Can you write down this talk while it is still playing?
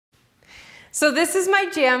So this is my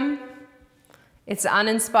gym. It's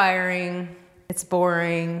uninspiring. It's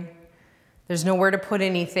boring. There's nowhere to put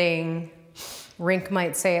anything. Rink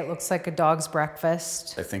might say it looks like a dog's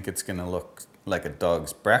breakfast. I think it's gonna look like a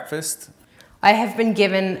dog's breakfast. I have been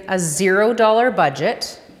given a $0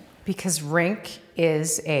 budget because Rink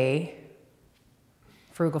is a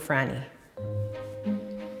frugal franny.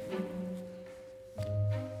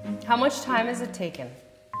 How much time has it taken?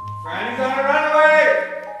 Franny's on a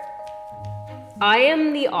runaway! I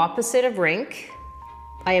am the opposite of Rink.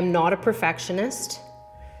 I am not a perfectionist.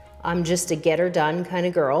 I'm just a get her done kind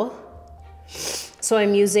of girl. So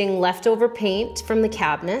I'm using leftover paint from the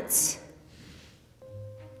cabinets.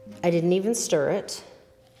 I didn't even stir it.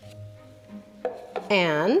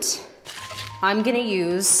 And I'm gonna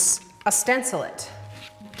use a stencil it,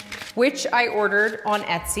 which I ordered on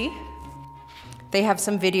Etsy. They have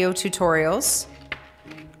some video tutorials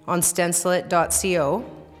on stencilit.co.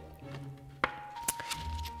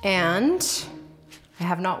 And I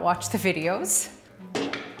have not watched the videos.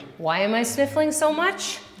 Why am I sniffling so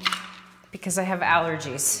much? Because I have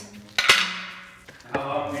allergies. How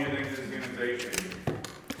long do you think this is gonna take you?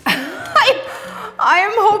 I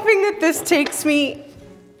am hoping that this takes me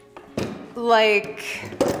like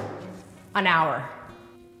an hour.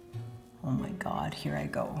 Oh my God, here I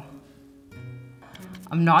go.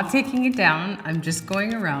 I'm not taking it down, I'm just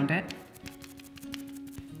going around it.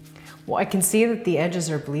 Well, I can see that the edges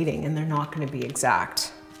are bleeding and they're not gonna be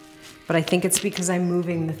exact. But I think it's because I'm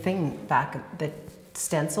moving the thing back, the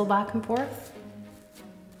stencil back and forth.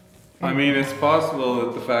 I mean, it's possible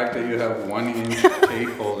that the fact that you have 1 inch tape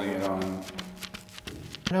holding it on.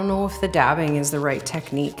 I don't know if the dabbing is the right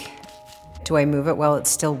technique. Do I move it while it's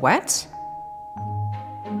still wet?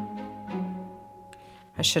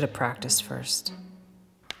 I should have practiced first.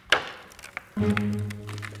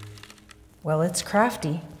 Well, it's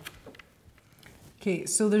crafty. Okay,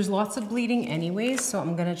 so there's lots of bleeding anyways, so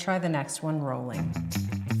I'm gonna try the next one rolling.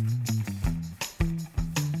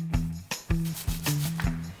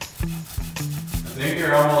 I think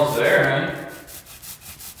you're almost there, man.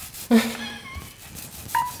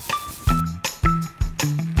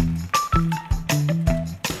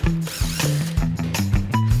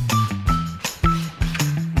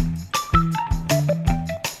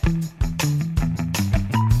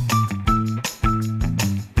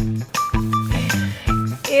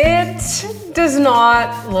 It does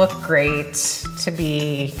not look great, to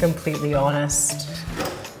be completely honest.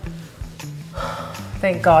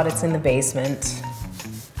 Thank God it's in the basement.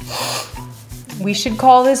 We should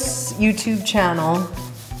call this YouTube channel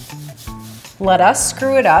Let Us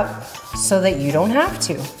Screw It Up So That You Don't Have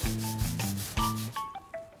to.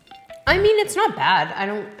 I mean, it's not bad.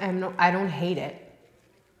 I don't hate it.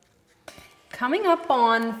 Coming up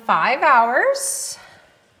on 5 hours.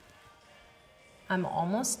 I'm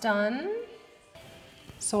almost done.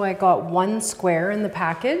 So I got 1 square in the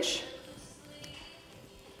package.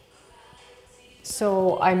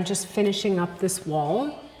 So I'm just finishing up this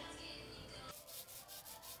wall.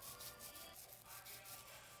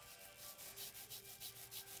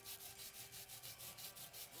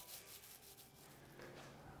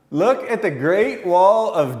 Look at the Great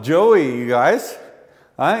Wall of Joey, you guys.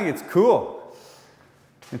 I think it's cool.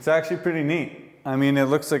 It's actually pretty neat. I mean, it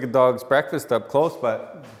looks like a dog's breakfast up close,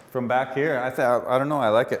 but from back here, I don't know, I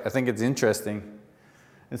like it. I think it's interesting.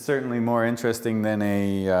 It's certainly more interesting than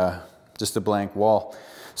just a blank wall.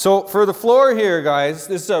 So for the floor here, guys,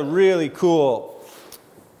 this is a really cool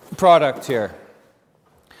product here.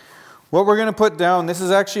 What we're gonna put down, this is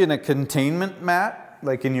actually in a containment mat,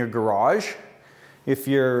 like in your garage. If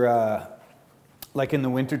you're like in the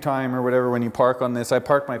wintertime or whatever, when you park on this, I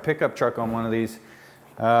parked my pickup truck on one of these.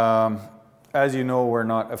 As you know, we're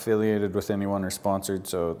not affiliated with anyone or sponsored,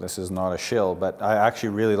 so this is not a shill, but I actually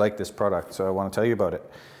really like this product, so I want to tell you about it.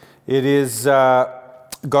 It is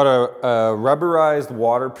got a rubberized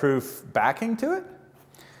waterproof backing to it,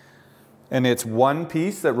 and it's one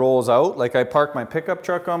piece that rolls out. Like I parked my pickup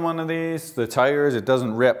truck on one of these, the tires, it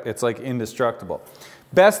doesn't rip, it's like indestructible.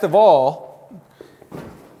 Best of all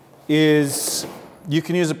is you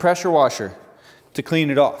can use a pressure washer to clean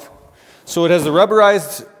it off. So it has a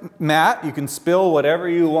rubberized mat. You can spill whatever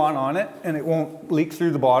you want on it and it won't leak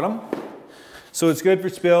through the bottom. So it's good for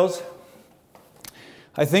spills.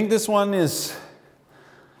 I think this one is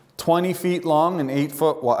 20 feet long and 8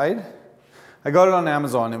 foot wide. I got it on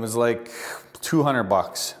Amazon. It was like 200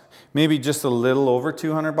 bucks. Maybe just a little over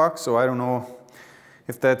 200 bucks. So I don't know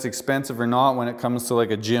if that's expensive or not when it comes to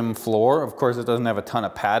like a gym floor. Of course, it doesn't have a ton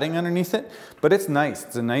of padding underneath it, but it's nice.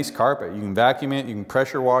 It's a nice carpet. You can vacuum it, you can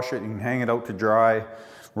pressure wash it, you can hang it out to dry.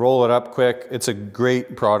 roll it up quick. It's a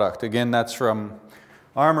great product. Again, that's from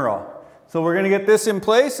Armour All. So we're gonna get this in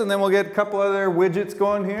place and then we'll get a couple other widgets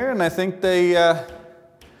going here, and I think the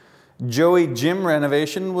Joey gym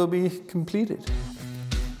renovation will be completed.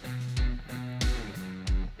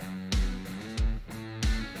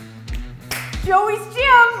 Joey's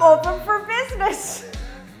gym open for business.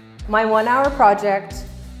 My 1 hour project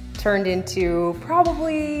turned into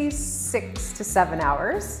probably 6 to 7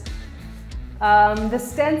 hours. The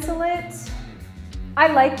stencil it, I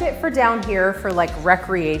liked it for down here for like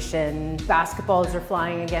recreation. Basketballs are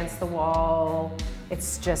flying against the wall.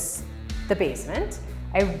 It's just the basement.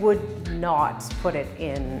 I would not put it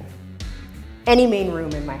in any main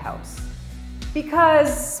room in my house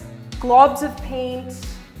because globs of paint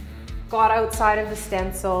got outside of the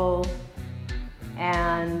stencil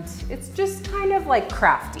and it's just kind of like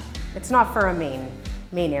crafty. It's not for a main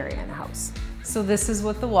area in the house. So this is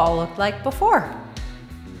what the wall looked like before.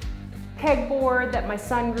 Pegboard that my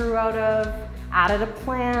son grew out of, added a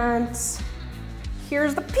plant.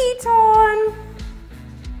 Here's the piton.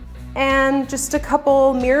 And just a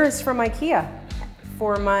couple mirrors from IKEA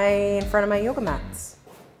for in front of my yoga mats.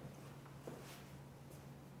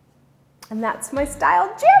 And that's my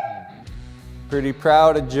style gym. Pretty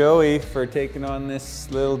proud of Joey for taking on this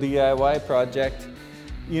little DIY project.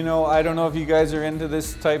 You know, I don't know if you guys are into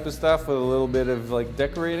this type of stuff with a little bit of like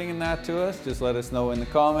decorating and that to us. Just let us know in the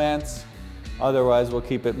comments. Otherwise, we'll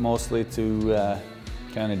keep it mostly to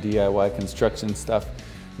kind of DIY construction stuff.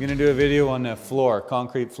 I'm gonna do a video on the floor,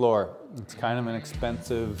 concrete floor. It's kind of an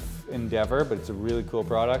expensive endeavor, but it's a really cool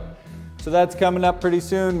product. So that's coming up pretty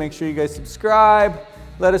soon. Make sure you guys subscribe.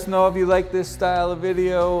 Let us know if you like this style of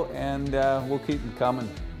video, and we'll keep them coming.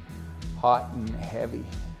 Hot and heavy.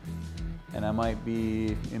 And I might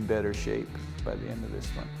be in better shape by the end of this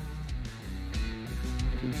one.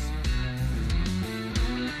 Peace.